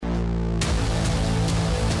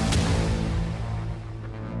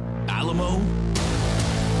Alamo,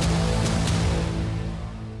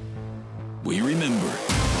 we remember.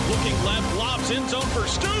 Looking left, lobs end zone for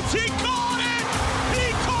Stoops. He caught it!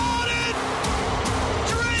 He caught it!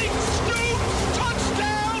 Drake Stoops,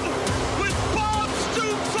 touchdown with Bob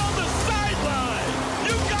Stoops on the sideline.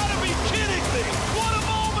 You gotta be kidding me. What a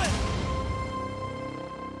moment.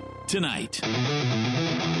 Tonight,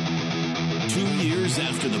 2 years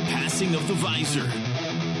after the passing of the visor,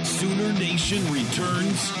 Sooner Nation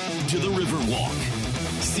returns to the Riverwalk,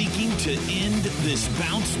 seeking to end this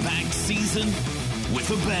bounce-back season with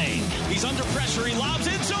a bang. He's under pressure. He lobs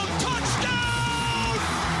end zone. Touchdown!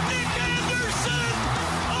 Nick Anderson!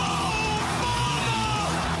 Oh,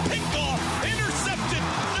 mama! Picked off. Intercepted.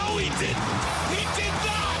 No, he didn't. He did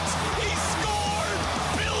not. He scored.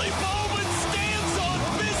 Billy Bowman stands on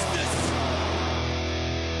business.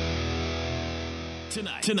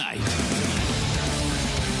 Tonight.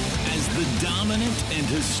 As the dominant and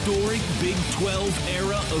historic Big 12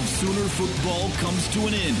 era of Sooner football comes to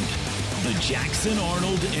an end, the Jackson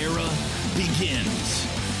Arnold era begins.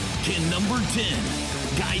 Can number 10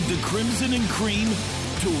 guide the Crimson and Cream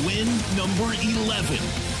to win number 11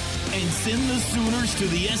 and send the Sooners to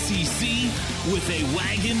the SEC with a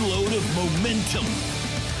wagon load of momentum?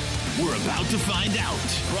 We're about to find out.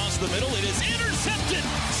 Across the middle, it is intercepted.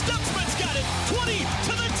 Stutzman's got it. 20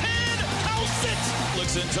 to the 10. House it.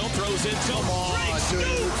 Looks in zone, throws in zone. Drake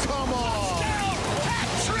Stoops. Come on. Touchdown. Hat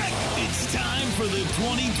trick. It's time for the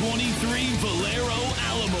 2023 Valero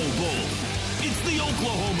Alamo Bowl. It's the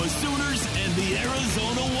Oklahoma Sooners and the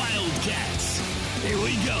Arizona Wildcats. Here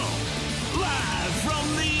we go. Live from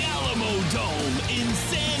the Alamo Dome in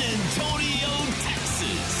San Antonio,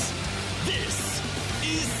 Texas. This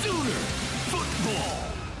is Sooner football.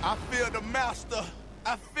 I feel the master.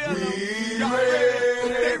 I feel him. Y'all ready?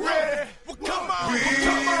 They ready? Well, come on. Y'all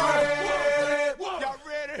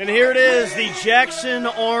ready? And here it is. The Jackson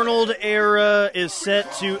Arnold era is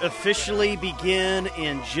set to officially begin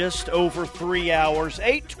in just over 3 hours.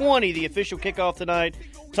 8:20, the official kickoff tonight.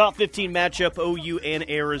 Top 15 matchup, OU and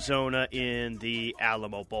Arizona in the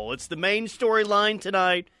Alamo Bowl. It's the main storyline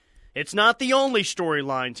tonight. It's not the only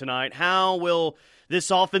storyline tonight. How will this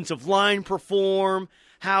offensive line perform?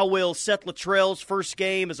 How will Seth Luttrell's first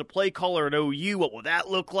game as a play caller at OU, what will that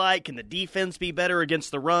look like? Can the defense be better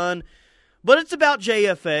against the run? But it's about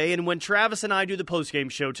JFA, and when Travis and I do the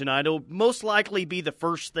postgame show tonight, it'll most likely be the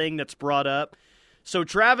first thing that's brought up. So,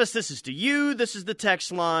 Travis, this is to you. This is the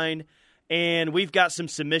text line, and we've got some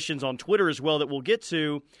submissions on Twitter as well that we'll get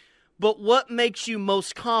to. But what makes you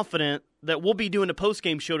most confident that we'll be doing a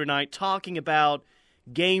postgame show tonight talking about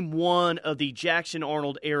Game 1 of the Jackson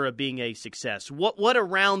Arnold era being a success? What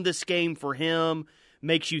around this game for him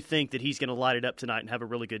makes you think that he's going to light it up tonight and have a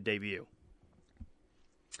really good debut?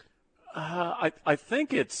 I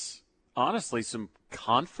think it's honestly some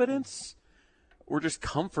confidence or just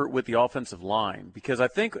comfort with the offensive line, because I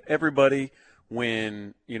think everybody,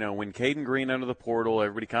 when Caden Green under the portal,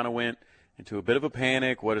 everybody kind of went into a bit of a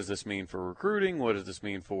panic. What does this mean for recruiting? What does this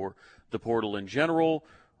mean for the portal in general?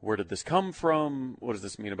 Where did this come from? What does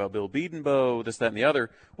this mean about Bill Bedenbaugh? This, that, and the other.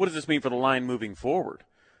 What does this mean for the line moving forward?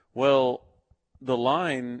 Well, the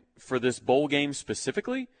line for this bowl game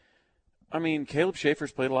specifically, I mean, Caleb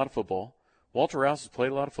Schaefer's played a lot of football. Walter Rouse has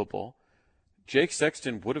played a lot of football. Jake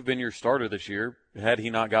Sexton would have been your starter this year had he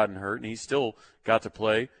not gotten hurt, and he still got to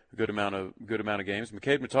play a good amount of games.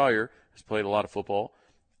 McCade Mettauer has played a lot of football.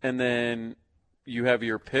 And then you have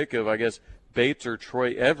your pick of, I guess, Bates or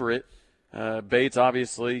Troy Everett. Bates,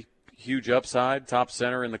 obviously, huge upside, top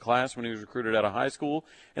center in the class when he was recruited out of high school.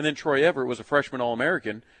 And then Troy Everett was a freshman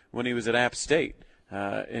All-American when he was at App State.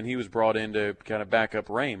 And he was brought in to kind of back up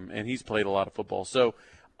Rame, and he's played a lot of football. So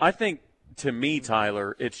I think, to me,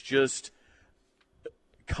 Tyler, it's just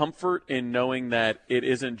comfort in knowing that it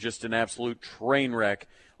isn't just an absolute train wreck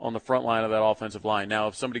on the front line of that offensive line. Now,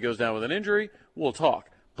 if somebody goes down with an injury, we'll talk.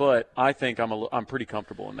 But I think I'm pretty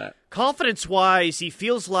comfortable in that. Confidence-wise, he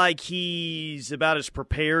feels like he's about as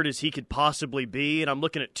prepared as he could possibly be, and I'm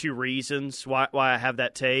looking at two reasons why I have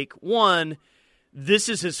that take. One, this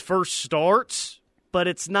is his first start, but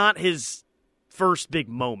it's not his first big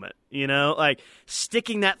moment, like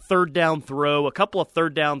sticking that third down throw, a couple of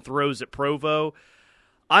third down throws at Provo.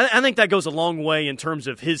 I think that goes a long way in terms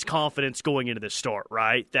of his confidence going into this start,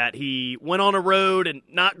 right? That he went on a road in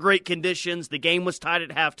not great conditions. The game was tied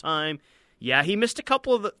at halftime. Yeah, he missed a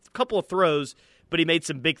couple of throws, but he made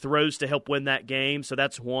some big throws to help win that game, so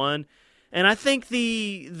that's one. And I think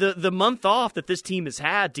the month off that this team has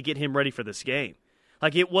had to get him ready for this game.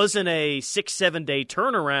 Like, it wasn't a 6-7 day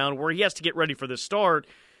turnaround where he has to get ready for the start.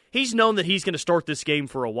 He's known that he's going to start this game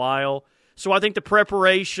for a while. So I think the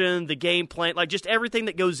preparation, the game plan, like just everything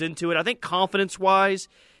that goes into it, I think confidence-wise,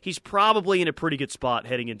 he's probably in a pretty good spot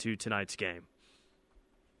heading into tonight's game.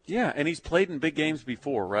 Yeah, and he's played in big games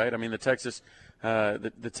before, right? I mean, the Texas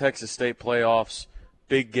State playoffs,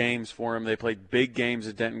 big games for him. They played big games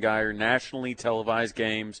at Denton Guyer, nationally televised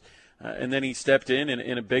games, and then he stepped in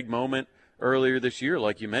a big moment earlier this year,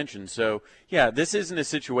 like you mentioned. So, yeah, this isn't a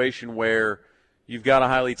situation where you've got a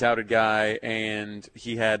highly touted guy and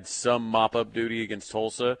he had some mop-up duty against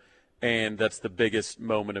Tulsa, and that's the biggest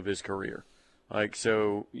moment of his career. Like,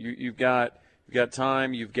 so you've got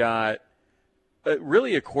time, you've got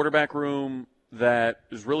really a quarterback room that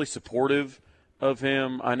is really supportive of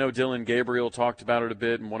him. I know Dylan Gabriel talked about it a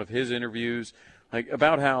bit in one of his interviews, like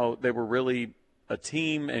about how they were really a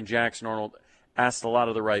team, and Jackson Arnold asked a lot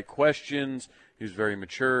of the right questions. He was very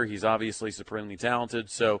mature. He's obviously supremely talented.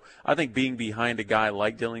 So I think being behind a guy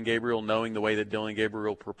like Dylan Gabriel, knowing the way that Dylan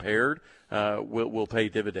Gabriel prepared, will pay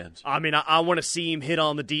dividends. I mean, I want to see him hit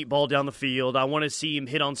on the deep ball down the field. I want to see him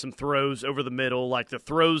hit on some throws over the middle, like the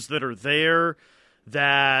throws that are there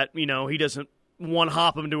that, he doesn't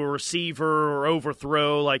one-hop them to a receiver or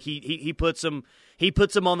overthrow. Like he puts them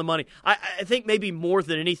on the money. I think maybe more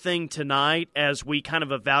than anything tonight, as we kind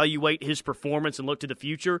of evaluate his performance and look to the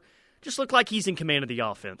future, just look like he's in command of the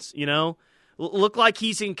offense, Look like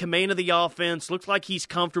he's in command of the offense, looks like he's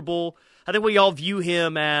comfortable. I think we all view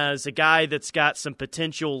him as a guy that's got some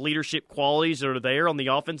potential leadership qualities that are there on the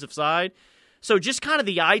offensive side. So just kind of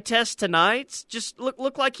the eye test tonight, just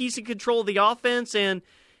look like he's in control of the offense, and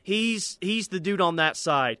he's the dude on that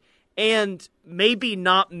side. And maybe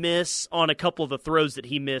not miss on a couple of the throws that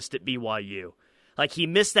he missed at BYU. Like he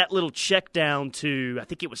missed that little check down to, I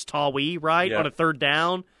think it was Tawi, right, yeah, on a third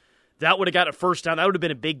down. That would have got a first down. That would have been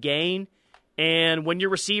a big gain. And when your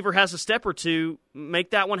receiver has a step or two, make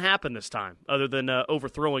that one happen this time, other than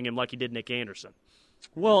overthrowing him like he did Nick Anderson.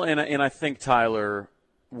 Well, and I think, Tyler,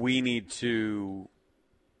 we need to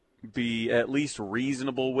be at least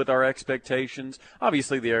reasonable with our expectations.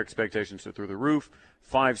 Obviously, the expectations are through the roof.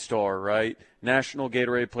 5-star, right? National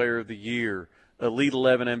Gatorade Player of the Year, Elite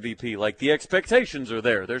 11 MVP. Like, the expectations are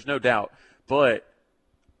there. There's no doubt. But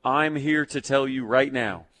I'm here to tell you right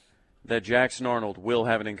now that Jackson Arnold will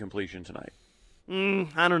have an incompletion tonight.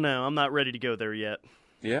 I don't know. I'm not ready to go there yet.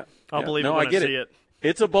 Yeah. I'll believe it when I see it.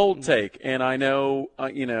 It's a bold take, and I know,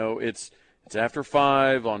 it's after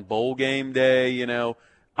 5 on bowl game day, I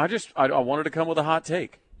wanted to come with a hot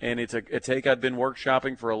take, and it's a take I'd been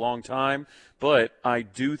workshopping for a long time, but I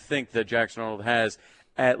do think that Jackson Arnold has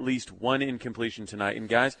at least one incompletion tonight. And,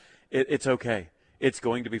 guys, it's okay. It's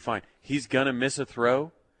going to be fine. He's going to miss a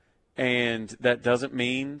throw, and that doesn't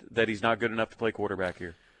mean that he's not good enough to play quarterback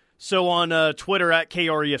here. So on Twitter at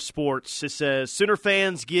KREF Sports, it says, Sooner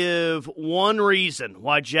fans give one reason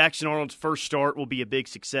why Jackson Arnold's first start will be a big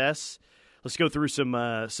success. Let's go through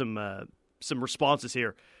some responses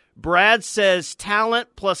here. Brad says talent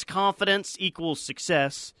plus confidence equals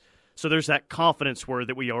success. So there's that confidence word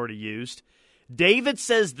that we already used. David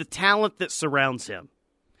says the talent that surrounds him.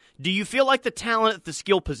 Do you feel like the talent at the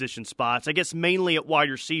skill position spots, I guess mainly at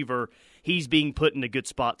wide receiver, he's being put in a good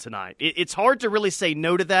spot tonight? It's hard to really say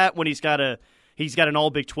no to that when he's got an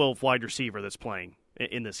all Big 12 wide receiver that's playing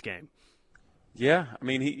in this game. Yeah, I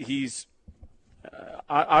mean he's.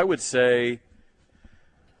 I would say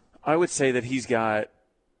that he's got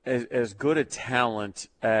as good a talent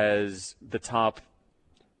as the top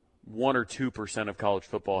 1 or 2% of college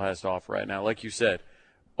football has to offer right now. Like you said,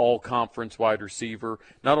 all-conference wide receiver.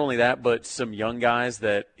 Not only that, but some young guys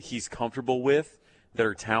that he's comfortable with that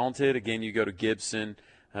are talented. Again, you go to Gibson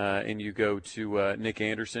and you go to Nick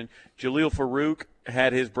Anderson. Jaleel Farouk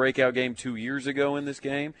had his breakout game 2 years ago in this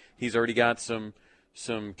game. He's already got some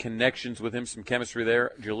connections with him, some chemistry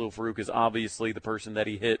there. Jaleel Farouk is obviously the person that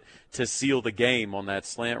he hit to seal the game on that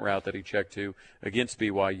slant route that he checked to against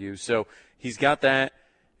BYU. So he's got that.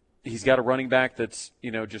 He's got a running back that's,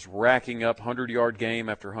 just racking up 100-yard game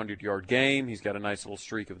after 100-yard game. He's got a nice little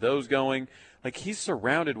streak of those going. Like, he's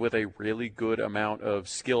surrounded with a really good amount of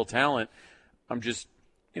skill talent. I'm just,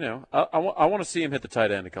 I want to see him hit the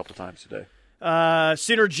tight end a couple times today.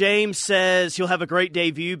 Sooner James says he'll have a great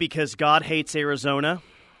debut because God hates Arizona.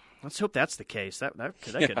 Let's hope that's the case. That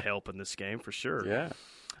could help in this game for sure.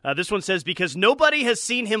 Yeah. This one says because nobody has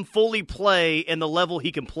seen him fully play in the level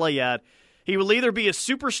he can play at, he will either be a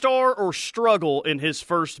superstar or struggle in his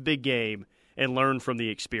first big game and learn from the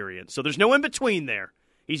experience. So there's no in between there.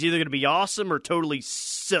 He's either going to be awesome or totally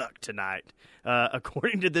suck tonight,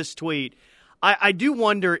 according to this tweet. I do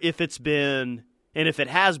wonder if it's been, and if it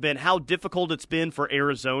has been, how difficult it's been for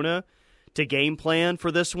Arizona to game plan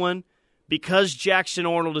for this one, because Jackson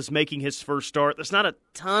Arnold is making his first start, there's not a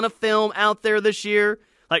ton of film out there this year.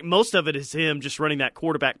 Like, most of it is him just running that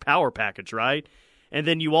quarterback power package, right? And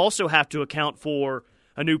then you also have to account for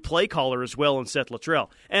a new play caller as well in Seth Luttrell.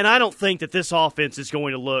 And I don't think that this offense is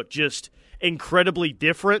going to look just incredibly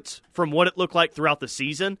different from what it looked like throughout the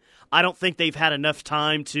season. I don't think they've had enough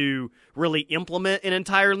time to really implement an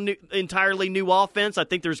entirely new offense. I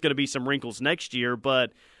think there's going to be some wrinkles next year,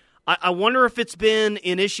 but I wonder if it's been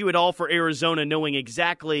an issue at all for Arizona knowing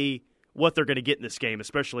exactly what they're going to get in this game,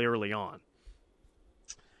 especially early on.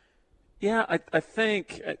 Yeah, I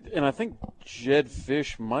think Jed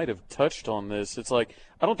Fish might have touched on this. It's like,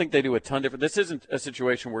 I don't think they do a ton different. This isn't a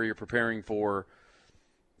situation where you're preparing for,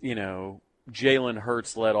 Jalen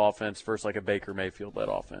Hurts-led offense versus like a Baker Mayfield-led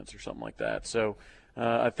offense or something like that. So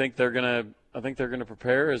I think they're gonna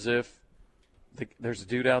prepare as if there's a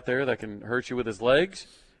dude out there that can hurt you with his legs,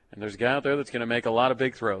 and there's a guy out there that's going to make a lot of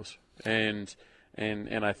big throws. And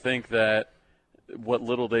I think that what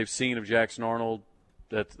little they've seen of Jackson Arnold,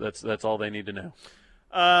 that's all they need to know.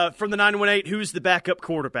 From the 918, who's the backup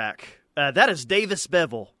quarterback? That is Davis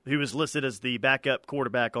Bevel, who is listed as the backup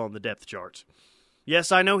quarterback on the depth charts.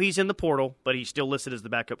 Yes, I know he's in the portal, but he's still listed as the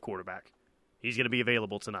backup quarterback. He's going to be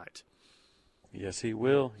available tonight. Yes, he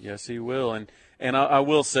will. Yes, he will. And I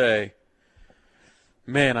will say,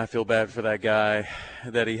 man, I feel bad for that guy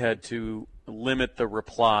that he had to limit the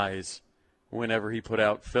replies whenever he put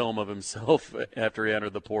out film of himself after he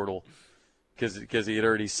entered the portal, because he had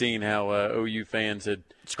already seen how OU fans had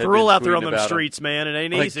it's cruel out there on them streets, man. It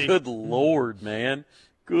ain't easy. Good Lord, man.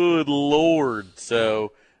 Good Lord.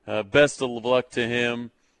 So best of luck to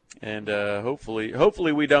him, and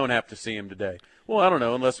hopefully we don't have to see him today. Well, I don't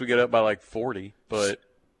know, unless we get up by like 40, but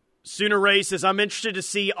Sooner Ray says, I'm interested to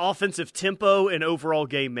see offensive tempo and overall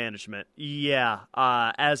game management. Yeah,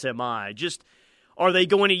 as am I. Just, are they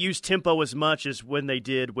going to use tempo as much as when they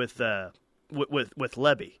did with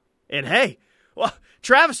Lebby? And hey, well,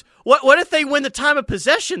 Travis, what if they win the time of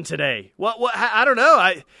possession today? What I don't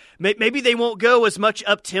know. Maybe they won't go as much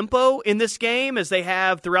up tempo in this game as they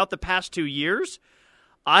have throughout the past 2 years.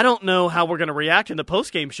 I don't know how we're going to react in the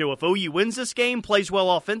postgame show if OU wins this game, plays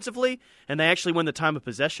well offensively, and they actually win the time of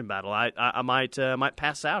possession battle. I might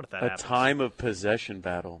pass out if that happens. A time of possession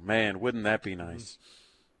battle, man, wouldn't that be nice?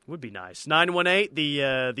 Would be nice.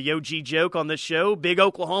 918, the OG joke on this show. Big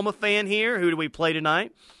Oklahoma fan here. Who do we play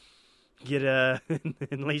tonight? Get at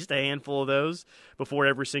least a handful of those before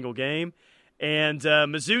every single game. And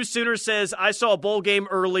Mizzou Sooner says, I saw a bowl game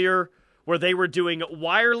earlier where they were doing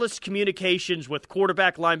wireless communications with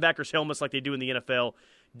quarterback linebackers' helmets like they do in the NFL.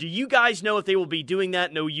 Do you guys know if they will be doing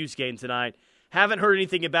that in OU's game tonight? Haven't heard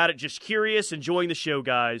anything about it. Just curious. Enjoying the show,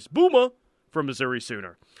 guys. Boomer from Missouri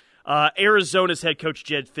Sooner. Arizona's head coach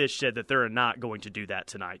Jed Fish said that they're not going to do that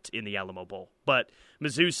tonight in the Alamo Bowl. But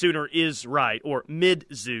Mizzou Sooner is right, or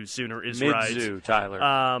Mid-Zoo Sooner is right. Mid-Zoo, Tyler.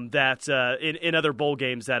 That in other bowl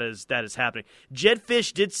games that is happening. Jed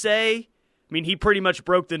Fish did say, I mean, he pretty much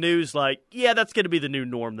broke the news like, yeah, that's going to be the new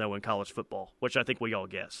norm, though, in college football, which I think we all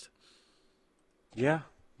guessed. Yeah,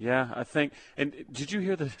 I think. And did you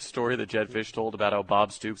hear the story that Jed Fish told about how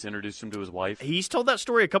Bob Stoops introduced him to his wife? He's told that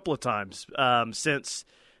story a couple of times since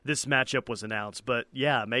this matchup was announced. But,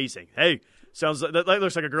 yeah, amazing. Hey, sounds like that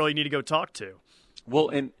looks like a girl you need to go talk to. Well,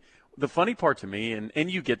 and the funny part to me,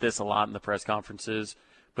 and you get this a lot in the press conferences,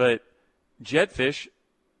 but Jed Fish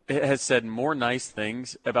has said more nice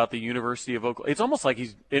things about the University of Oklahoma. It's almost like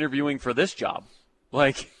he's interviewing for this job.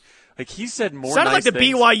 Like he said more Sounded nice like the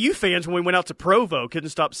things. BYU fans when we went out to Provo couldn't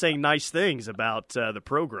stop saying nice things about the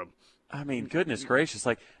program. I mean, goodness gracious.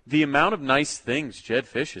 Like, the amount of nice things Jed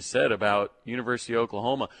Fish has said about University of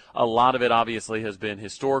Oklahoma, a lot of it obviously has been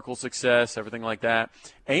historical success, everything like that.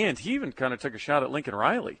 And he even kind of took a shot at Lincoln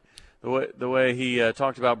Riley. The way he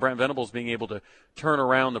talked about Brent Venables being able to turn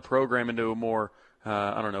around the program into a more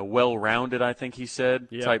well-rounded, I think he said,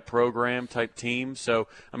 type program, type team. So,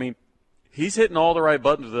 I mean, he's hitting all the right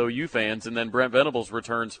buttons with OU fans, and then Brent Venables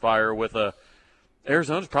returns fire with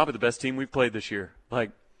Arizona's probably the best team we've played this year.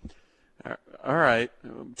 Like, all right,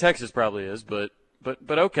 Texas probably is, but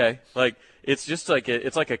okay. Like, it's just like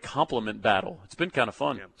it's like a compliment battle. It's been kind of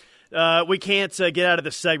fun. Yeah. We can't get out of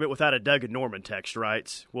this segment without a Doug and Norman text,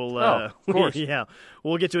 right? We'll of course. Yeah,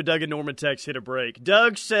 we'll get to a Doug and Norman text. Hit a break.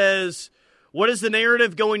 Doug says, what is the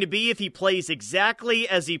narrative going to be if he plays exactly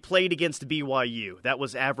as he played against BYU? That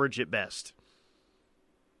was average at best.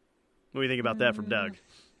 What do you think about that from Doug?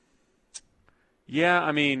 Yeah,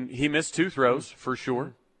 I mean, he missed 2 throws for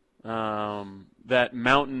sure. That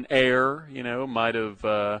mountain air, might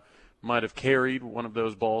have carried one of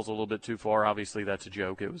those balls a little bit too far. Obviously, that's a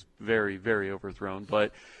joke. It was very, very overthrown.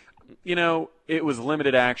 But it was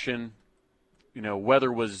limited action.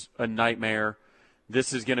 Weather was a nightmare.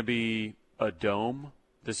 This is going to be a dome.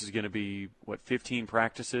 This is going to be, 15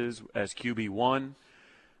 practices as QB1.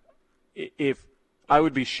 I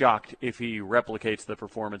would be shocked if he replicates the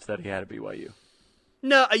performance that he had at BYU.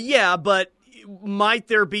 No, yeah, but might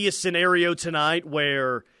there be a scenario tonight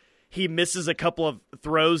where he misses a couple of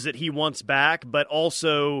throws that he wants back, but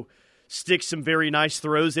also sticks some very nice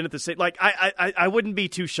throws in at the same? Like, I wouldn't be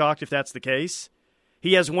too shocked if that's the case.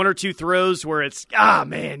 He has one or two throws where it's,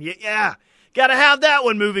 man, yeah, got to have that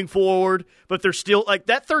one moving forward. But they're still, like,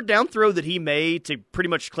 that third down throw that he made to pretty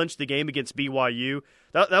much clinch the game against BYU,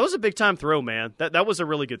 that was a big-time throw, man. That was a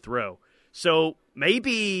really good throw. So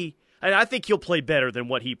maybe, I think he'll play better than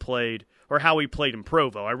what he played or how he played in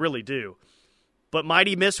Provo. I really do. But might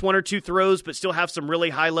he miss one or two throws but still have some really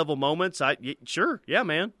high-level moments? Sure, yeah,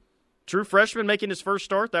 man. True freshman making his first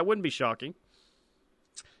start, that wouldn't be shocking.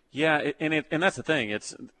 Yeah, and that's the thing.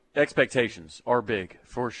 It's expectations are big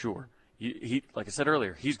for sure. He, like I said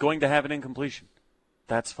earlier, he's going to have an incompletion.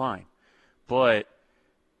 That's fine. But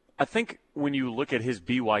I think when you look at his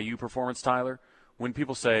BYU performance, Tyler, when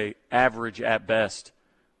people say average at best,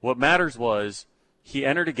 what matters was he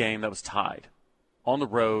entered a game that was tied on the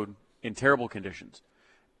road in terrible conditions.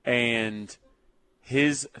 And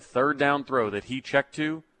his third down throw that he checked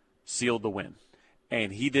to sealed the win.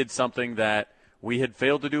 And he did something that we had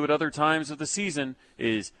failed to do at other times of the season,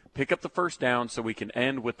 is pick up the first down so we can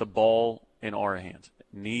end with the ball in our hands,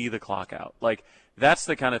 knee the clock out. Like, that's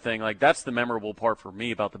the kind of thing, like, that's the memorable part for me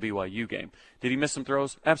about the BYU game. Did he miss some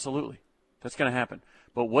throws? Absolutely. That's going to happen.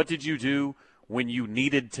 But what did you do when you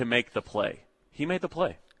needed to make the play? He made the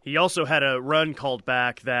play. He also had a run called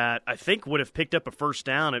back that I think would have picked up a first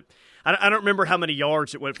down. I don't remember how many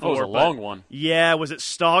yards it went for. Oh, it was a long one. Yeah, was it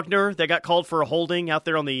Stogner that got called for a holding out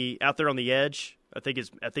there on the edge? I think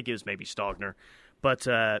it was maybe Stogner. But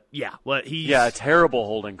a terrible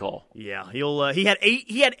holding call. Yeah, he had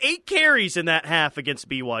 8 carries in that half against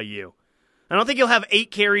BYU. I don't think he'll have 8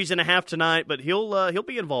 carries in a half tonight, but he'll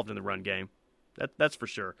be involved in the run game. That's for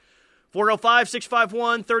sure.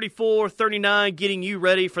 405-651-3439, getting you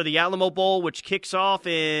ready for the Alamo Bowl, which kicks off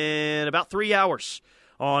in about 3 hours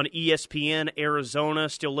on ESPN. Arizona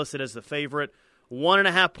still listed as the favorite,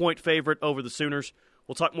 1.5-point favorite over the Sooners.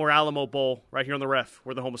 We'll talk more Alamo Bowl right here on the Ref.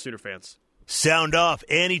 We're the home of Sooner fans. Sound off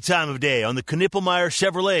any time of day on the Knippelmeyer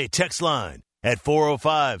Chevrolet text line at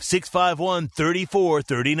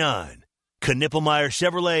 405-651-3439. Knippelmeyer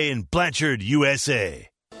Chevrolet in Blanchard, USA.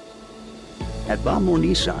 At Bob Moore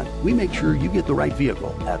Nissan, we make sure you get the right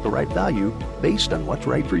vehicle at the right value based on what's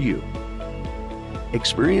right for you.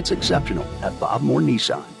 Experience exceptional at Bob Moore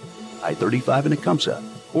Nissan, I-35 in Tecumseh,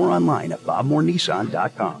 or online at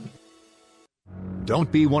bobmoorenissan.com.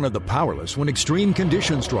 Don't be one of the powerless when extreme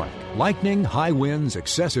conditions strike. Lightning, high winds,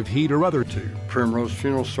 excessive heat, or other two. Primrose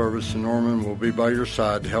Funeral Service in Norman will be by your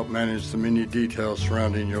side to help manage the many details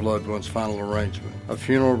surrounding your loved one's final arrangement. A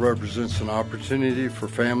funeral represents an opportunity for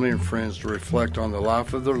family and friends to reflect on the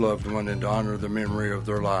life of their loved one and to honor the memory of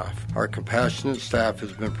their life. Our compassionate staff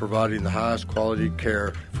has been providing the highest quality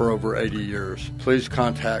care for over 80 years. Please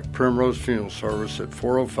contact Primrose Funeral Service at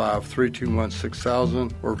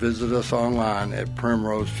 405-321-6000 or visit us online at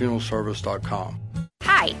primrosefuneralservice.com.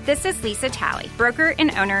 Hi, this is Lisa Talley, broker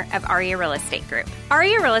and owner of Aria Real Estate Group.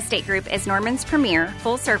 Aria Real Estate Group is Norman's premier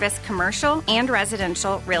full-service commercial and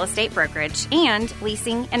residential real estate brokerage and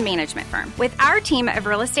leasing and management firm. With our team of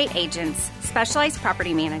real estate agents, specialized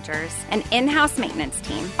property managers, and in-house maintenance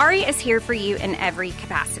team, Aria is here for you in every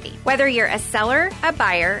capacity. Whether you're a seller, a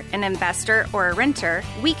buyer, an investor, or a renter,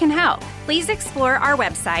 we can help. Please explore our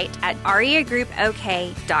website at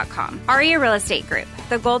ariagroupok.com. Aria Real Estate Group,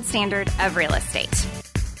 the gold standard of real estate.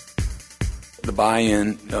 The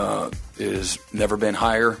buy-in has never been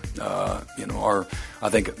higher. I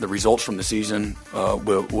think the results from the season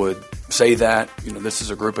would say that. This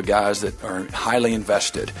is a group of guys that are highly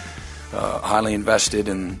invested,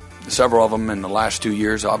 and several of them in the last 2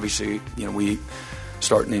 years. Obviously, we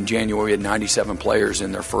starting in January, we had 97 players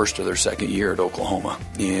in their first or their second year at Oklahoma,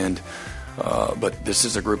 but this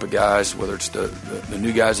is a group of guys, whether it's the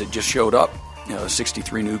new guys that just showed up,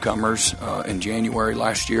 63 newcomers in January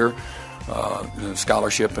last year.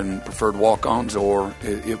 Scholarship and preferred walk-ons, or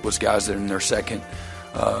it was guys that are in their second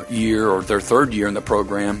year or their third year in the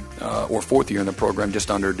program or fourth year in the program, just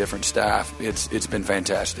under a different staff. It's been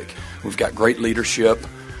fantastic. We've got great leadership,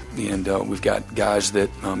 and we've got guys that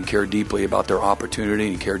care deeply about their opportunity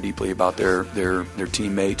and care deeply about their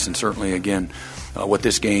teammates, and certainly, again, what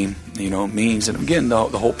this game means. And again, the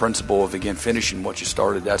whole principle of, again, finishing what you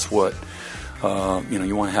started. That's what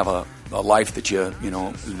you want to have a life that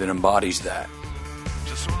that embodies that.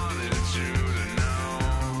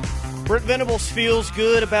 Brent Venables feels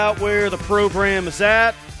good about where the program is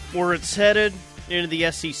at, where it's headed into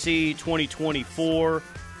the SEC 2024.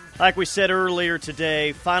 Like we said earlier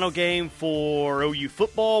today, final game for OU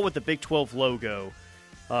football with the Big 12 logo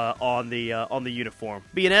on the uniform.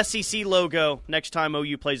 Be an SEC logo next time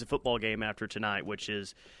OU plays a football game after tonight, which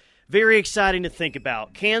is very exciting to think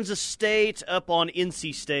about. Kansas State up on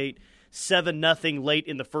NC State, 7-0 late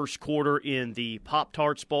in the first quarter in the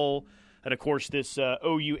Pop-Tarts Bowl. And, of course, this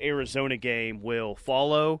OU-Arizona game will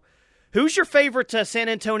follow. Who's your favorite San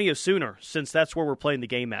Antonio Sooner, since that's where we're playing the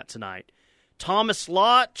game at tonight? Thomas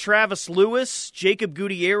Lott, Travis Lewis, Jacob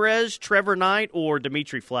Gutierrez, Trevor Knight, or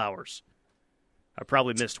Dimitri Flowers? I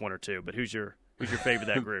probably missed one or two, but who's your favorite of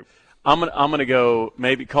that group? I'm gonna go,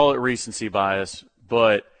 maybe call it recency bias,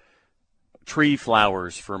 but Tree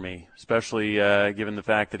Flowers for me, especially given the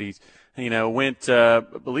fact that he's went. I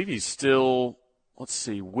believe he's still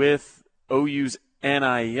with OU's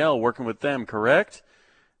NIL, working with them, correct?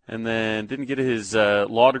 And then didn't get his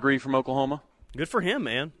law degree from Oklahoma. Good for him,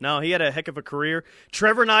 man. No, he had a heck of a career.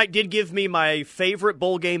 Trevor Knight did give me my favorite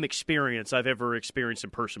bowl game experience I've ever experienced in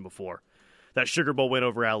person before. That Sugar Bowl win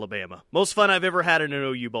over Alabama. Most fun I've ever had in an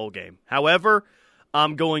OU bowl game. However,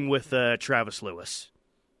 I'm going with Travis Lewis.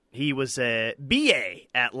 He was a BA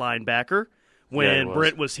at linebacker when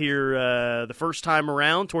Brent was here the first time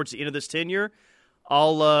around towards the end of this tenure.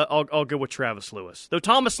 I'll go with Travis Lewis. Though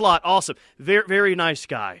Thomas Lott, awesome, very very nice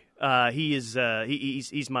guy.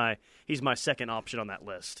 He's my second option on that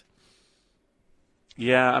list.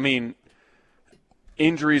 Yeah, I mean,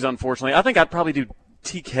 injuries, unfortunately. I think I'd probably do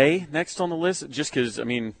TK next on the list, just because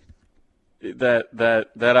that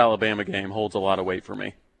Alabama game holds a lot of weight for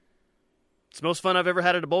me. It's the most fun I've ever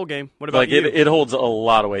had at a bowl game. What about you? It holds a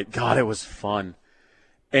lot of weight. God, it was fun,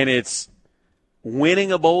 and it's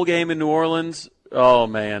winning a bowl game in New Orleans. Oh,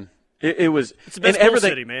 man. It was – it's the best bowl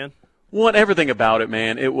city, man. Everything about it,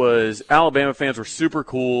 man. It was – Alabama fans were super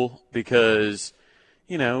cool because,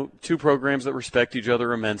 two programs that respect each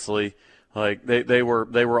other immensely. Like, they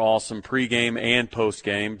were awesome pregame and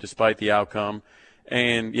postgame despite the outcome.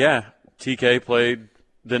 And, yeah, TK played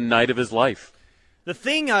the night of his life. The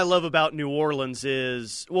thing I love about New Orleans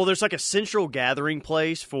is, there's like a central gathering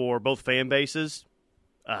place for both fan bases.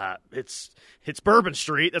 It's Bourbon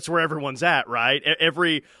Street. That's where everyone's at, right?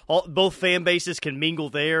 Both fan bases can mingle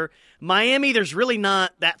there. Miami, there's really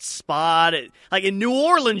not that spot. Like in New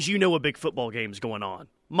Orleans, a big football game's going on.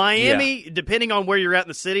 Miami, depending on where you're at in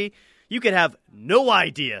the city, you could have no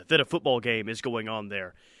idea that a football game is going on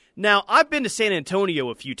there. Now, I've been to San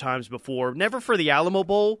Antonio a few times before, never for the Alamo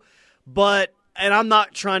Bowl, and I'm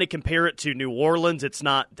not trying to compare it to New Orleans. It's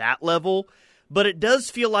not that level. But it does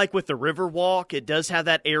feel like with the Riverwalk, it does have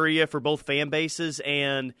that area for both fan bases.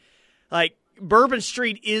 And, Bourbon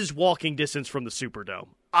Street is walking distance from the Superdome.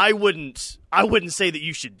 I wouldn't say that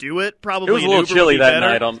you should do it. Probably it was a little chilly that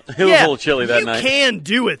night. It was a little chilly that night. You can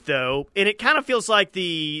do it, though. And it kind of feels like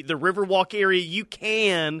the Riverwalk area, you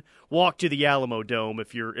can walk to the Alamo Dome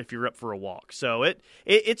if you're up for a walk. So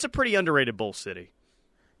it's a pretty underrated bowl city.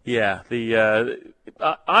 Yeah,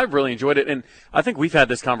 I really enjoyed it, and I think we've had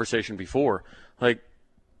this conversation before. Like,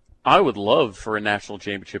 I would love for a national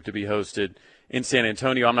championship to be hosted in San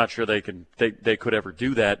Antonio. I'm not sure they could ever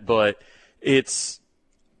do that, but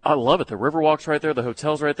I love it. The Riverwalk's right there, the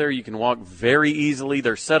hotel's right there. You can walk very easily.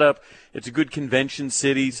 They're set up. It's a good convention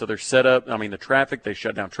city, so they're set up. I mean, the traffic, they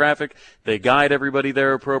shut down traffic. They guide everybody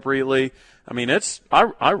there appropriately. I mean,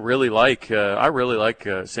 I really like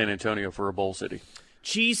San Antonio for a bowl city.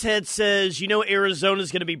 Cheesehead says,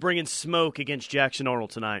 Arizona's going to be bringing smoke against Jackson Arnold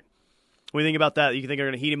tonight. What do you think about that? You think they're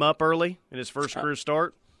going to heat him up early in his first career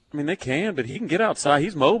start? I mean, they can, but he can get outside.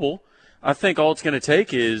 He's mobile. I think all it's going to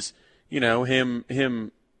take is,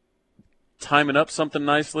 him timing up something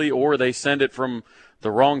nicely, or they send it from the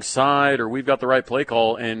wrong side, or we've got the right play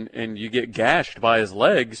call, and you get gashed by his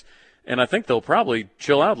legs, and I think they'll probably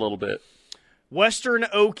chill out a little bit. Western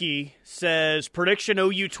Okie says, prediction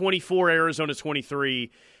OU 24, Arizona 23.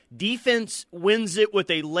 Defense wins it with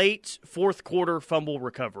a late fourth quarter fumble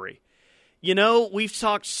recovery. We've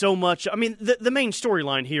talked so much. I mean, the main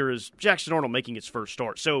storyline here is Jackson Arnold making his first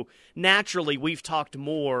start. So, naturally, we've talked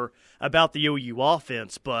more about the OU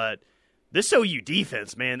offense, but this OU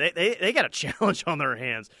defense, man, they got a challenge on their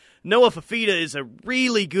hands. Noah Fafita is a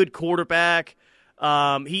really good quarterback.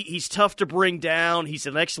 He's tough to bring down. He's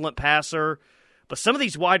an excellent passer. But some of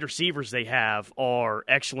these wide receivers they have are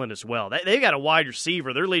excellent as well. They've got a wide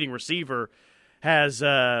receiver. Their leading receiver has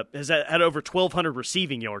had over 1,200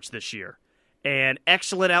 receiving yards this year. And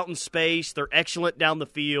excellent out in space. They're excellent down the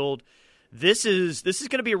field. this is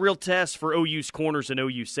going to be a real test for OU's corners and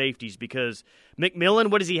OU safeties because McMillan,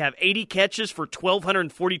 what does he have, 80 catches for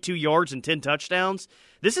 1,242 yards and 10 touchdowns?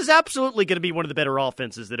 This is absolutely going to be one of the better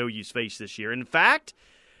offenses that OU's faced this year. In fact,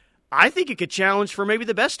 I think it could challenge for maybe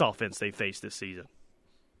the best offense they faced this season.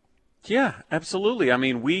 Yeah, absolutely. I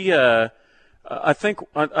mean, I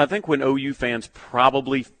think when OU fans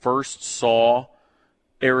probably first saw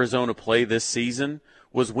Arizona play this season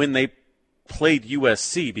was when they played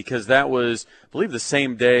USC, because that was, I believe, the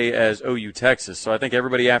same day as OU Texas. So I think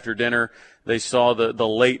everybody after dinner, they saw the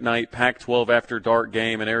late night Pac-12 after dark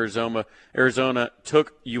game, and Arizona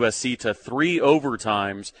took USC to 3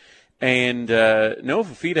 overtimes, and Noah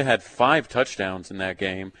Fifita had 5 touchdowns in that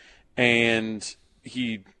game, and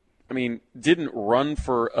he, didn't run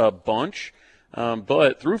for a bunch,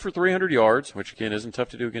 but threw for 300 yards, which again isn't tough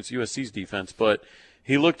to do against USC's defense, but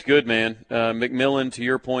he looked good, man. McMillan, to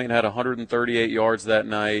your point, had 138 yards that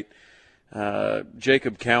night.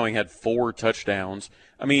 Jacob Cowing had 4 touchdowns.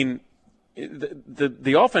 I mean,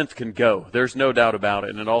 the offense can go. There's no doubt about it,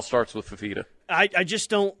 and it all starts with Fifita. I just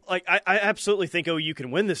don't – I absolutely think OU can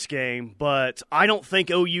win this game, but I don't think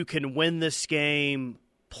OU can win this game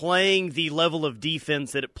playing the level of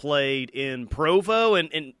defense that it played in Provo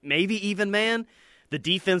and maybe even, man, the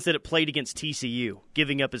defense that it played against TCU,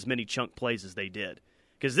 giving up as many chunk plays as they did.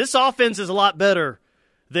 Because this offense is a lot better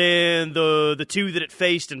than the two that it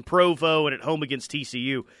faced in Provo and at home against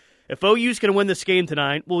TCU. If OU's going to win this game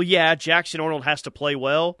tonight, well, yeah, Jackson Arnold has to play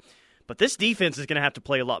well, but this defense is going to have to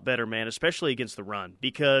play a lot better, man, especially against the run.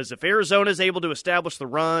 Because if Arizona is able to establish the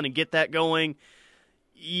run and get that going,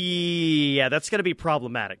 yeah, that's going to be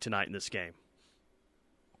problematic tonight in this game.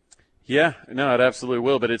 Yeah, no, it absolutely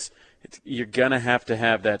will, but you're going to have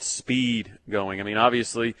that speed going. I mean,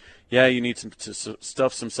 obviously, yeah, you need to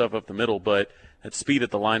stuff some stuff up the middle, but that speed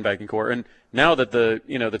at the linebacking core. And now that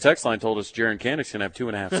the text line told us Jaron Canick's going to have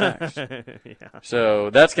 2.5 sacks. Yeah. So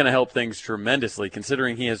that's going to help things tremendously,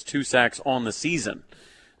 considering he has 2 sacks on the season.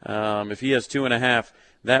 If he has 2.5,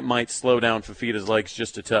 that might slow down Fifita's legs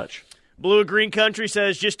just a touch. Blue Green Country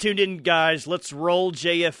says, just tuned in, guys. Let's roll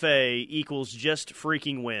JFA equals just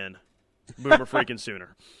freaking win. Boomer freaking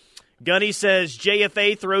Sooner. Gunny says,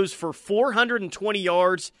 JFA throws for 420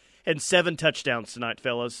 yards and 7 touchdowns tonight,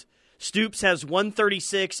 fellas. Stoops has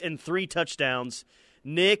 136 and 3 touchdowns.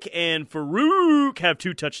 Nick and Farouk have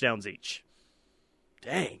 2 touchdowns each.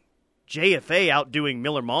 Dang. JFA outdoing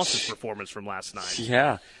Miller Moss's performance from last night.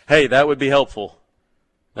 Yeah. Hey, that would be helpful.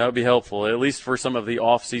 That would be helpful, at least for some of the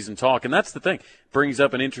off-season talk. And that's the thing. Brings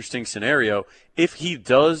up an interesting scenario. If he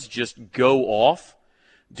does just go off,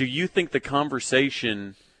 do you think the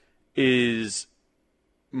conversation is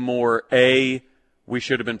more A, we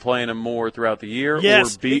should have been playing him more throughout the year,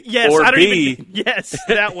 yes, or B, yes, or B, yes,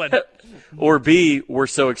 that one, or B, we're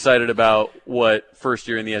so excited about what first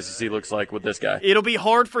year in the SEC looks like with this guy? It'll be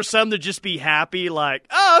hard for some to just be happy, like,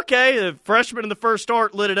 oh, okay, the freshman in the first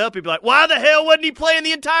start lit it up. He'd be like, why the hell wasn't he playing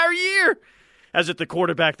the entire year? As if the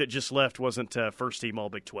quarterback that just left wasn't first team All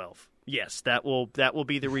Big 12. Yes, that will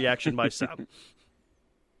be the reaction by some.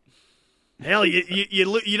 Hell,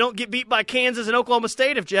 you don't get beat by Kansas and Oklahoma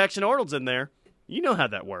State if Jackson Arnold's in there. You know how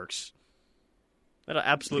that works. That'll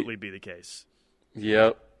absolutely be the case.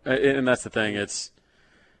 Yep, and that's the thing.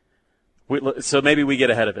 So maybe we get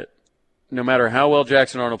ahead of it. No matter how well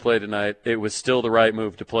Jackson Arnold played tonight, it was still the right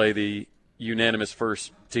move to play the unanimous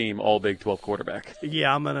first team All Big 12 quarterback.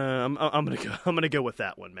 Yeah, I'm gonna go with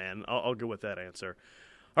that one, man. I'll go with that answer.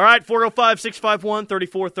 All right,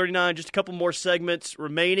 405-651-3439. Just a couple more segments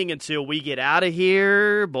remaining until we get out of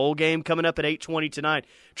here. Bowl game coming up at 8:20 tonight.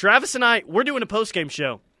 Travis and I, we're doing a post-game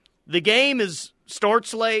show. The game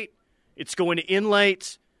starts late. It's going to end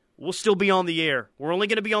late. We'll still be on the air. We're only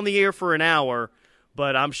going to be on the air for an hour,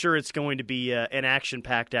 but I'm sure it's going to be an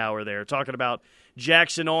action-packed hour there, talking about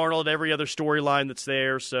Jackson Arnold, every other storyline that's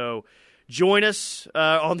there. So join us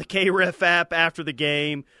on the KREF app after the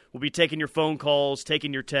game. We'll be taking your phone calls,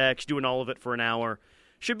 taking your texts, doing all of it for an hour.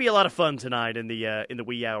 Should be a lot of fun tonight in the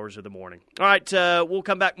wee hours of the morning. All right, we'll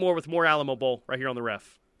come back with more Alamo Bowl right here on the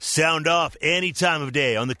Ref. Sound off any time of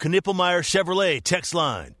day on the Knippelmeyer Chevrolet text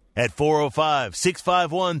line at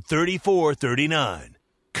 405-651-3439.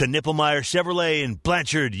 Knippelmeyer Chevrolet in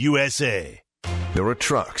Blanchard, USA. There are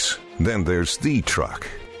trucks. Then there's the truck.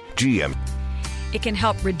 GM. It can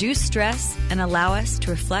help reduce stress and allow us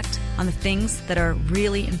to reflect on the things that are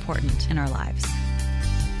really important in our lives.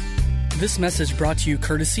 This message brought to you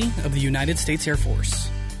courtesy of the United States Air Force.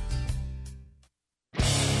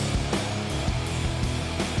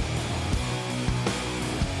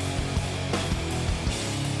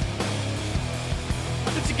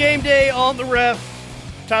 It's a game day on the Ref.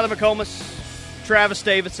 Tyler McComas, Travis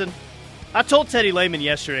Davidson. I told Teddy Lehman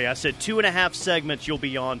yesterday, I said 2.5 segments you'll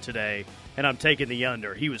be on today, and I'm taking the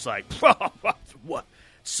under. He was like, what?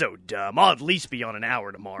 So dumb. I'll at least be on an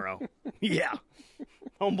hour tomorrow. Yeah.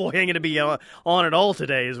 Homeboy ain't going to be on at all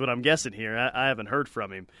today is what I'm guessing here. I haven't heard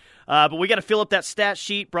from him. But we got to fill up that stat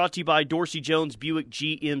sheet brought to you by Dorsey Jones Buick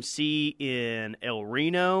GMC in El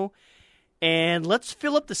Reno. And let's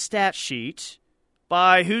fill up the stat sheet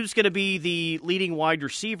by who's going to be the leading wide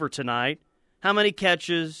receiver tonight, how many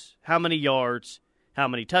catches, how many yards, how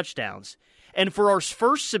many touchdowns. And for our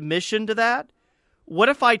first submission to that, what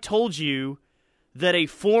if I told you that a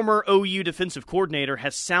former OU defensive coordinator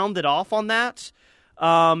has sounded off on that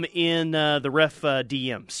in the Ref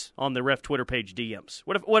DMs, on the Ref Twitter page DMs?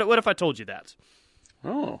 What if I told you that?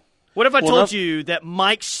 Oh. What if I told you that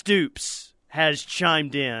Mike Stoops has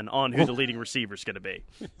chimed in on who the leading receiver is going to be?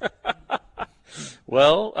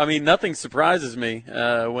 Well, I mean, nothing surprises me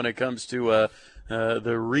when it comes to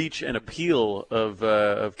the reach and appeal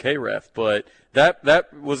of K-Ref, but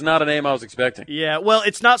that was not a name I was expecting. Yeah, well,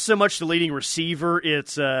 it's not so much the leading receiver.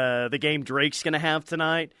 It's the game Drake's going to have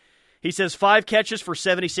tonight. He says 5 catches for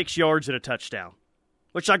 76 yards and a touchdown,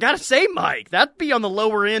 which I got to say, Mike, that'd be on the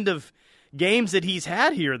lower end of games that he's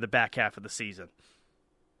had here in the back half of the season.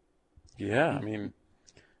 Yeah, I mean,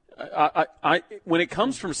 I when it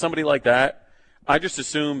comes from somebody like that, I just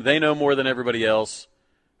assume they know more than everybody else.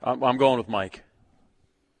 I'm going with Mike.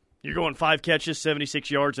 You're going 5 catches, 76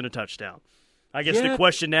 yards, and a touchdown. I guess the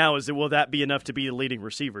question now is, will that be enough to be the leading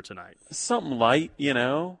receiver tonight? Something light,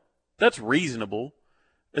 that's reasonable,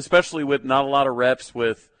 especially with not a lot of reps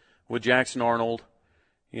with Jackson Arnold.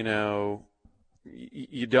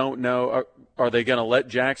 You don't know, are they going to let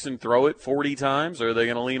Jackson throw it 40 times, or are they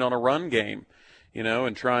going to lean on a run game,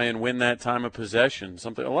 and try and win that time of possession?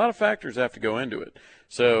 A lot of factors have to go into it.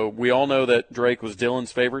 So we all know that Drake was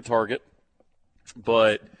Dylan's favorite target,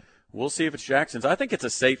 but we'll see if it's Jackson's. I think it's a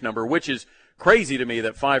safe number, which is crazy to me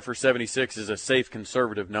that 5 for 76 is a safe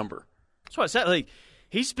conservative number. That's what I said. Like,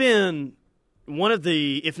 he's been one of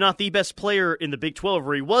the, if not the best player in the Big 12,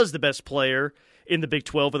 or he was the best player in the Big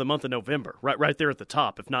 12 in the month of November, right there at the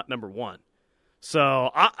top, if not number one.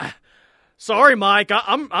 So, sorry, Mike,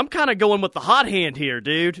 I'm kind of going with the hot hand here,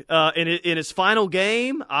 dude. In his final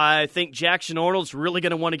game, I think Jackson Arnold's really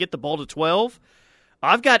going to want to get the ball to 12.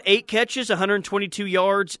 I've got 8 catches, 122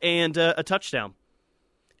 yards, and a touchdown.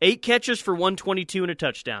 8 catches for 122 and a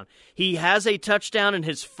touchdown. He has a touchdown in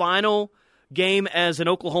his final game as an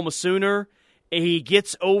Oklahoma Sooner. He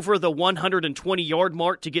gets over the 120-yard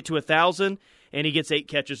mark to get to 1,000, and he gets 8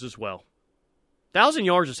 catches as well. 1,000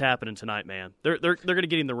 yards is happening tonight, man. They're going to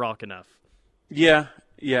get him the rock enough. Yeah,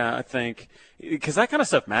 I think. Because that kind of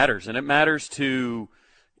stuff matters, and it matters to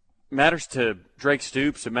Drake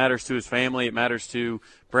Stoops. It matters to his family. It matters to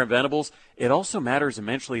Brent Venables. It also matters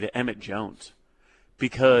immensely to Emmett Jones,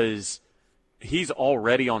 because he's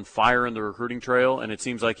already on fire in the recruiting trail, and it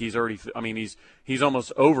seems like he's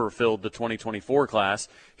almost overfilled the 2024 class.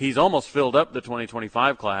 He's almost filled up the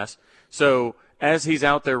 2025 class. So as he's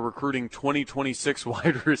out there recruiting 2026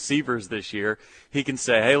 wide receivers this year, he can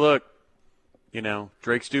say, hey, look,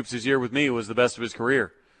 Drake Stoops' year with me was the best of his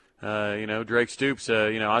career. Drake Stoops,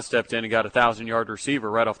 I stepped in and got a 1,000-yard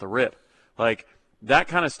receiver right off the rip. Like, that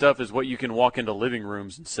kind of stuff is what you can walk into living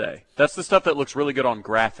rooms and say. That's the stuff that looks really good on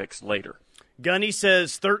graphics later. Gunny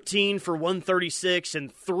says 13 for 136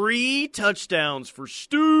 and 3 touchdowns for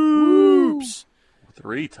Stoops.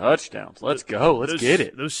 3 touchdowns. Let's go. Let's get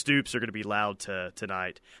it. Those Stoops are going to be loud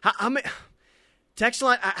tonight. How many, text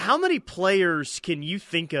line, how many players can you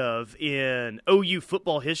think of in OU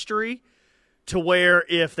football history to where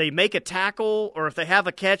if they make a tackle or if they have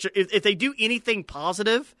a catch, if they do anything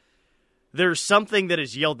positive, there's something that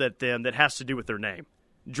is yelled at them that has to do with their name?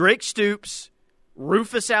 Drake Stoops,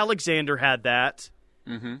 Rufus Alexander had that.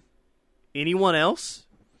 Mm-hmm. Anyone else?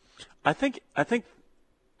 I think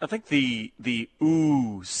the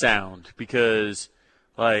ooh sound, because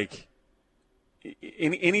like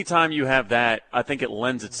anytime you have that, I think it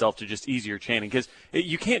lends itself to just easier chanting, because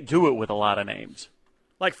you can't do it with a lot of names.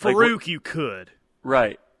 Like Farouk, you could.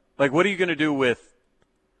 Right. Like, what are you going to do with,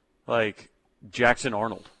 like, Jackson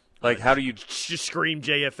Arnold? Like, how do you just scream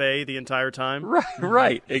JFA the entire time?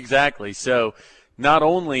 Right. Exactly. So, not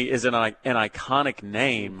only is it an iconic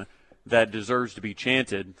name that deserves to be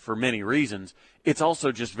chanted for many reasons, it's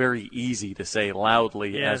also just very easy to say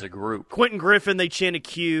loudly as a group. Quentin Griffin, they chanted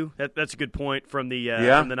Q. That's a good point from the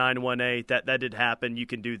 918. That did happen. You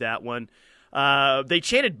can do that one. They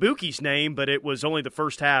chanted Buki's name, but it was only the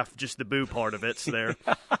first half, just the boo part of it's there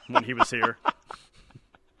when he was here.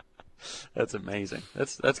 That's amazing.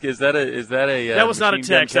 That's is that a that was not a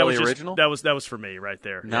text. That was original? That was for me right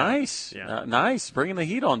there. Nice, yeah. Nice. Bringing the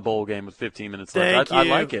heat on bowl game with 15 minutes Thank left. I you.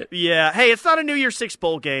 like it. Yeah. Hey, it's not a New Year's Six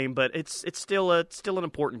bowl game, but it's still an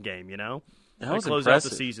important game. You know, that was close impressive.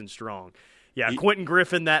 out the season strong. Yeah, Quentin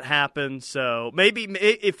Griffin, that happened. So maybe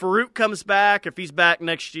if Farouk comes back, if he's back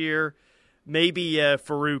next year, maybe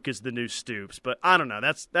Farouk is the new Stoops. But I don't know.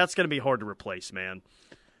 That's going to be hard to replace, man.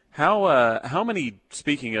 How many?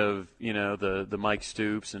 Speaking of the Mike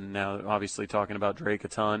Stoops, and now obviously talking about Drake a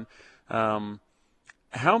ton.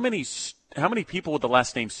 How many people with the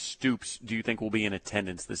last name Stoops do you think will be in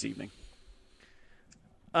attendance this evening?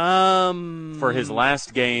 For his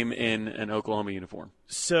last game in an Oklahoma uniform.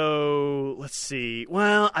 So let's see.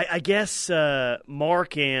 Well, I guess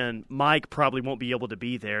Mark and Mike probably won't be able to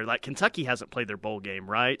be there. Like Kentucky hasn't played their bowl game,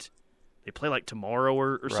 right? They play like tomorrow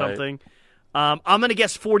or right. something. I'm going to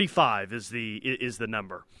guess 45 is the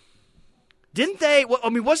number. Didn't they? Well, I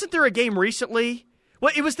mean, wasn't there a game recently?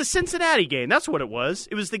 Well, it was the Cincinnati game. That's what it was.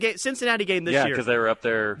 It was the Cincinnati game this year. Yeah, because they were up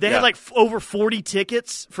there. They had like over 40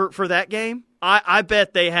 tickets for that game. I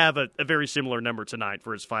bet they have a very similar number tonight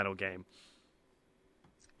for his final game.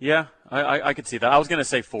 Yeah, I could see that. I was going to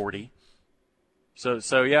say 40.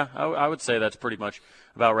 So yeah, I would say that's pretty much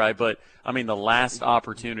about right. But, I mean, the last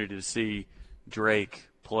opportunity to see Drake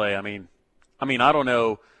play, I mean, I don't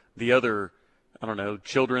know the other,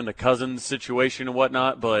 children, the cousins situation and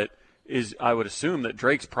whatnot, but I would assume that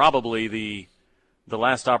Drake's probably the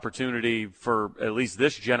last opportunity for at least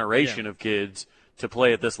this generation of kids to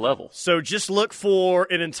play at this level. So just look for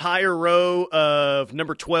an entire row of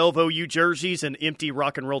number 12 OU jerseys and empty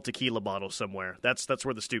rock and roll tequila bottles somewhere. That's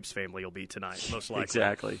where the Stoops family will be tonight, most likely.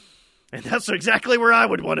 Exactly. And that's exactly where I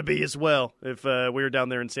would want to be as well if we were down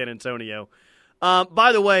there in San Antonio.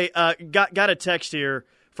 By the way, got a text here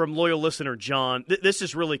from loyal listener John. This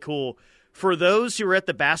is really cool. For those who are at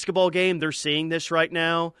the basketball game, they're seeing this right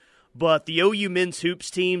now. But the OU men's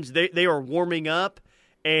hoops teams, they are warming up,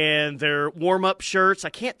 and their warm-up shirts,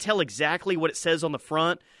 I can't tell exactly what it says on the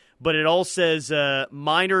front, but it all says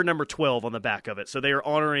Minor number 12 on the back of it. So they are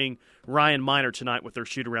honoring Ryan Minor tonight with their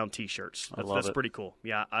shoot-around T-shirts. That's pretty cool.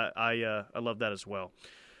 Yeah, I love that as well.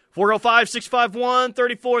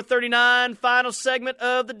 405-651-3439, final segment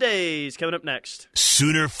of the day is coming up next.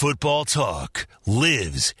 Sooner football talk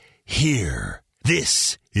lives here.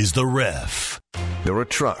 This is The Ref. There are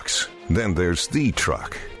trucks, then there's the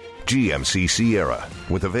truck. GMC Sierra,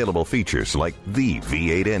 with available features like the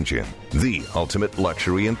V8 engine, the ultimate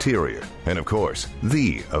luxury interior, and of course,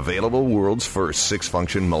 the available world's first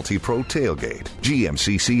 6-function multi-pro tailgate.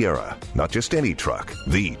 GMC Sierra, not just any truck,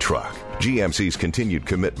 the truck. GMC's continued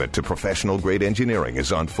commitment to professional-grade engineering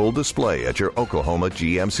is on full display at your Oklahoma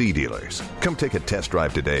GMC dealers. Come take a test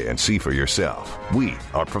drive today and see for yourself. We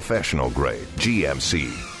are professional-grade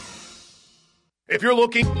GMC. If you're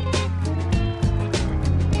looking...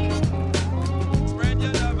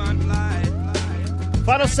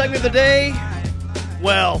 Final segment of the day.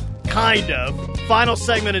 Well, kind of. Final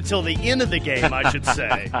segment until the end of the game, I should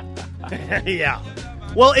say. Yeah.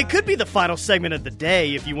 Well, it could be the final segment of the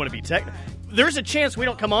day if you want to be technical. There's a chance we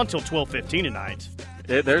don't come on until 12:15 tonight.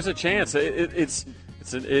 There's a chance. It's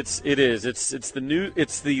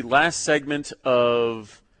the last segment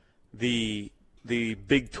of the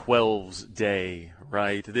Big 12's day,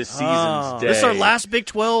 right? This season's day. This is our last Big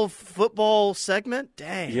 12 football segment?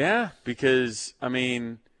 Dang. Yeah, because, I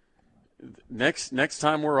mean, next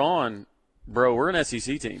time we're on, bro, we're an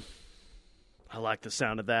SEC team. I like the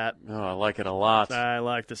sound of that. Oh, I like it a lot. I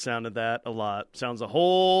like the sound of that a lot. Sounds a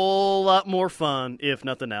whole lot more fun, if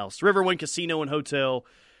nothing else. Riverwind Casino and Hotel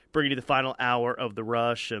bringing you the final hour of the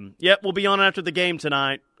rush. And, yep, we'll be on after the game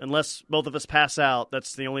tonight, unless both of us pass out.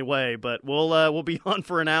 That's the only way. But we'll be on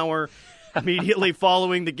for an hour immediately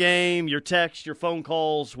following the game. Your texts, your phone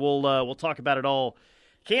calls, we'll talk about it all.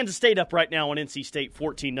 Kansas State up right now on NC State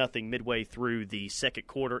 14-0 midway through the second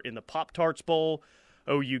quarter in the Pop-Tarts Bowl.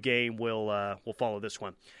 OU game will follow this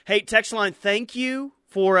one. Hey, text line, thank you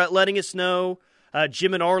for letting us know.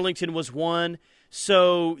 Jim in Arlington was one.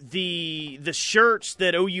 So the shirts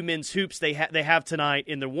that OU men's hoops they have tonight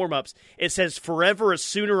in the warm-ups, it says Forever a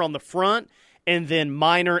Sooner on the front and then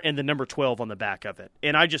Minor and the number 12 on the back of it.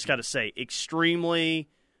 And I just got to say, extremely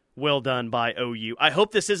well done by OU. I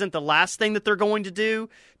hope this isn't the last thing that they're going to do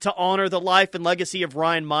to honor the life and legacy of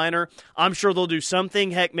Ryan Minor. I'm sure they'll do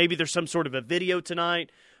something. Heck, maybe there's some sort of a video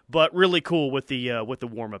tonight, but really cool with the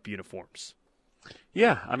warm-up uniforms.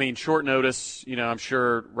 Yeah, I mean, short notice, I'm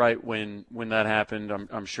sure right when that happened,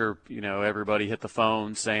 I'm sure, everybody hit the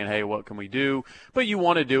phone saying, hey, what can we do? But you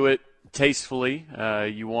want to do it tastefully.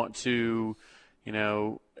 You want to,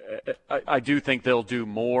 I do think they'll do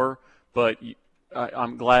more, but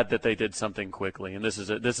I'm glad that they did something quickly, and this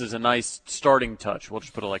is a nice starting touch. We'll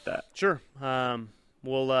just put it like that. Sure.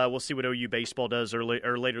 We'll see what OU baseball does or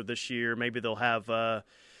later this year. Maybe they'll have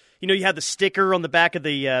you have the sticker on the back of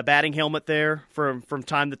the batting helmet there from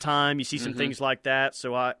time to time. You see some things like that.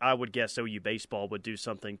 So I would guess OU baseball would do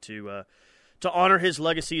something to honor his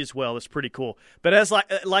legacy as well. It's pretty cool. But as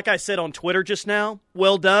like I said on Twitter just now,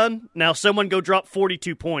 well done. Now someone go drop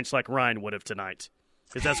 42 points like Ryan would have tonight,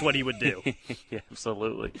 because that's what he would do. Yeah,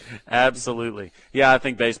 absolutely. Yeah, I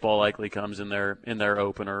think baseball likely comes in their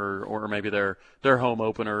opener or maybe their home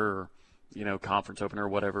opener or conference opener or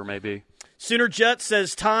whatever it may be. Sooner Jet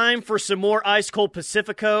says time for some more ice cold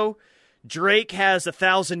Pacifico. Drake has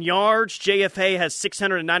 1,000 yards. JFA has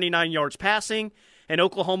 699 yards passing. And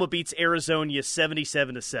Oklahoma beats Arizona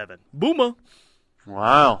 77-7. Boomer.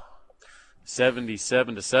 Wow.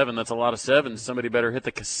 77-7. That's a lot of sevens. Somebody better hit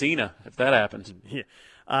the casino if that happens. Yeah.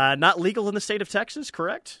 Not legal in the state of Texas,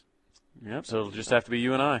 correct? Yep, so it'll just have to be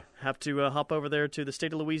you and I. Have to hop over there to the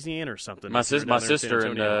state of Louisiana or something. My sister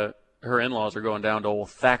and her in-laws are going down to old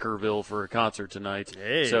Thackerville for a concert tonight.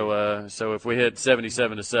 Hey. So if we hit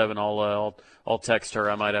 77-7, I'll text her.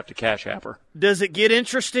 I might have to cash app her. Does it get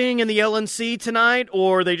interesting in the LNC tonight,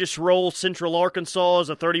 or they just roll Central Arkansas as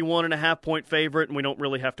a 31.5-point favorite, and we don't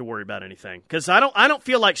really have to worry about anything? Because I don't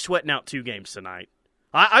feel like sweating out 2 games tonight.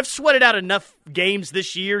 I've sweated out enough games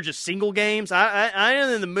this year, just single games. I am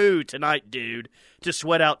in the mood tonight, dude, to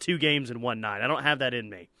sweat out 2 games in one night. I don't have that in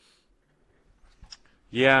me.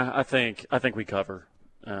 Yeah, I think we cover.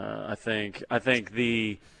 I think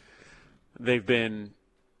they've been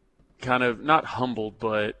kind of not humbled,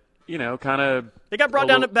 but kind of they got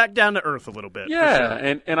brought back down to earth a little bit. Yeah, for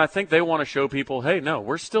sure. and I think they want to show people, hey, no,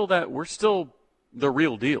 we're still the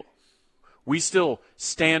real deal. We still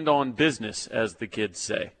stand on business, as the kids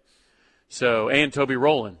say. So, and Toby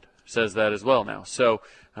Rowland says that as well now. So,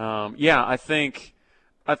 I think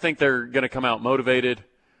they're going to come out motivated.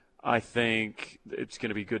 I think it's going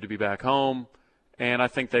to be good to be back home, and I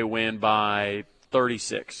think they win by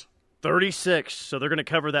 36. 36, so they're going to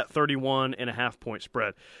cover that 31.5-point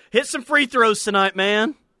spread. Hit some free throws tonight,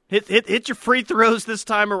 man. Hit your free throws this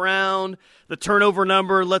time around. The turnover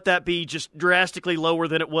number, let that be just drastically lower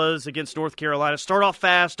than it was against North Carolina. Start off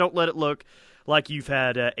fast. Don't let it look like you've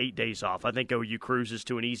had 8 days off. I think OU cruises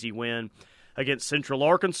to an easy win against Central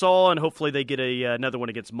Arkansas, and hopefully they get another one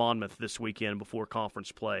against Monmouth this weekend before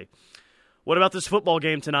conference play. What about this football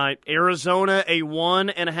game tonight? Arizona, a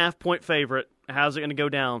 1.5-point favorite. How's it going to go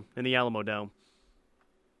down in the Alamo Dome?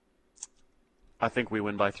 I think we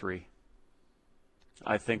win by 3.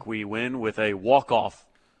 I think we win with a walk-off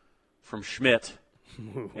from Schmidt,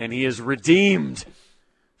 and he is redeemed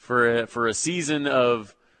for a season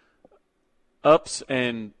of ups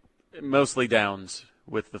and mostly downs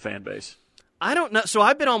with the fan base. I don't know. So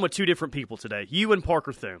I've been on with 2 different people today, you and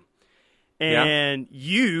Parker Thune. And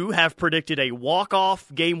you have predicted a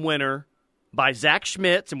walk-off game winner by Zach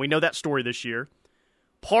Schmitz, and we know that story this year.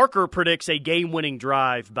 Parker predicts a game-winning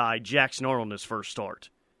drive by Jackson Arnold in his first start.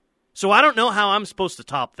 So I don't know how I'm supposed to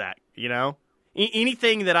top that,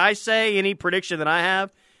 Anything that I say, any prediction that I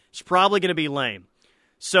have, is probably going to be lame.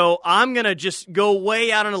 So I'm going to just go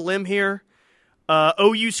way out on a limb here.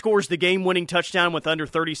 OU scores the game-winning touchdown with under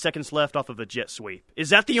 30 seconds left off of a jet sweep. Is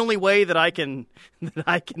that the only way that I can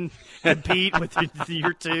compete with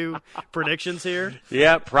your 2 predictions here?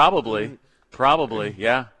 Yeah, probably,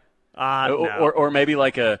 yeah. No. Or maybe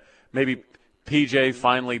maybe PJ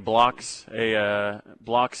finally blocks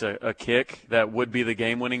a kick that would be the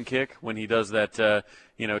game-winning kick when he does that.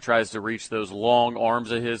 Tries to reach those long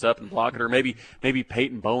arms of his up and block it. Or maybe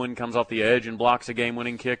Peyton Bowen comes off the edge and blocks a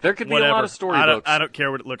game-winning kick. There could be a lot of storybooks. I don't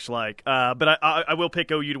care what it looks like. But I will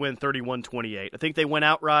pick OU to win 31-28. I think they went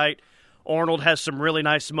outright. Arnold has some really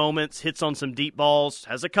nice moments, hits on some deep balls,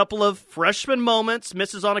 has a couple of freshman moments,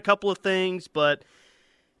 misses on a couple of things, but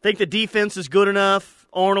I think the defense is good enough.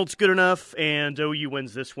 Arnold's good enough, and OU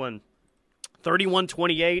wins this one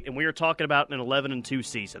 31-28, and we are talking about an 11-2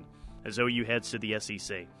 season as OU heads to the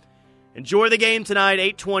SEC. Enjoy the game tonight,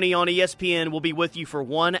 8:20 on ESPN. We'll be with you for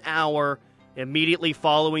 1 hour immediately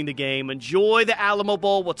following the game. Enjoy the Alamo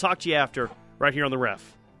Bowl. We'll talk to you after, right here on The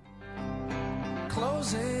Ref.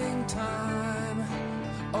 Closing time.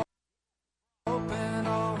 Open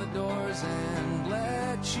all the doors and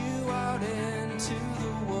let you out into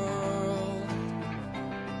the world.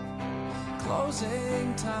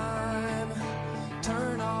 Closing time.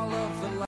 Turn all of the lights.